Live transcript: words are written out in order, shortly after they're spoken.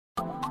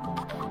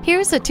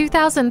Here's a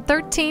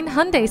 2013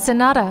 Hyundai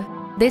Sonata.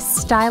 This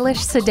stylish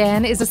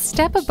sedan is a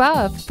step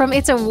above, from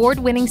its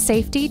award-winning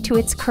safety to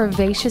its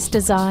curvaceous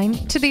design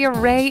to the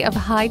array of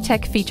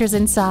high-tech features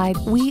inside.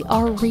 We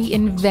are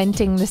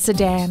reinventing the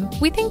sedan.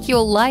 We think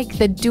you'll like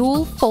the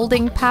dual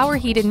folding power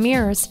heated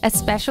mirrors,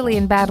 especially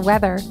in bad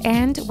weather.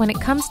 And when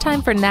it comes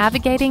time for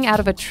navigating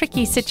out of a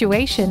tricky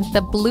situation,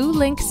 the Blue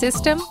Link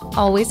system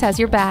always has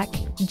your back.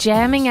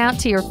 Jamming out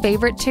to your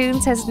favorite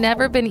tunes has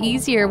never been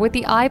easier with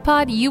the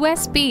iPod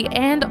USB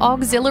and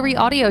auxiliary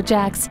audio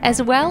jacks,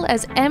 as well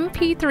as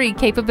MP3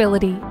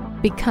 capability.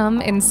 Become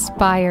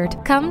inspired.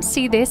 Come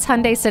see this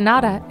Hyundai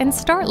Sonata and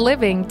start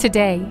living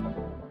today.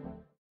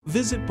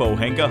 Visit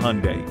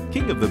Pohanka-Hyundai,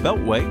 King of the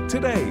Beltway,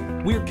 today.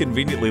 We're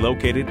conveniently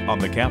located on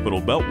the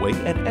Capitol Beltway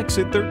at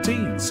Exit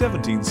 13,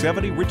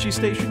 1770 Ritchie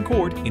Station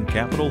Court in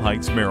Capitol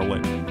Heights,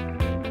 Maryland.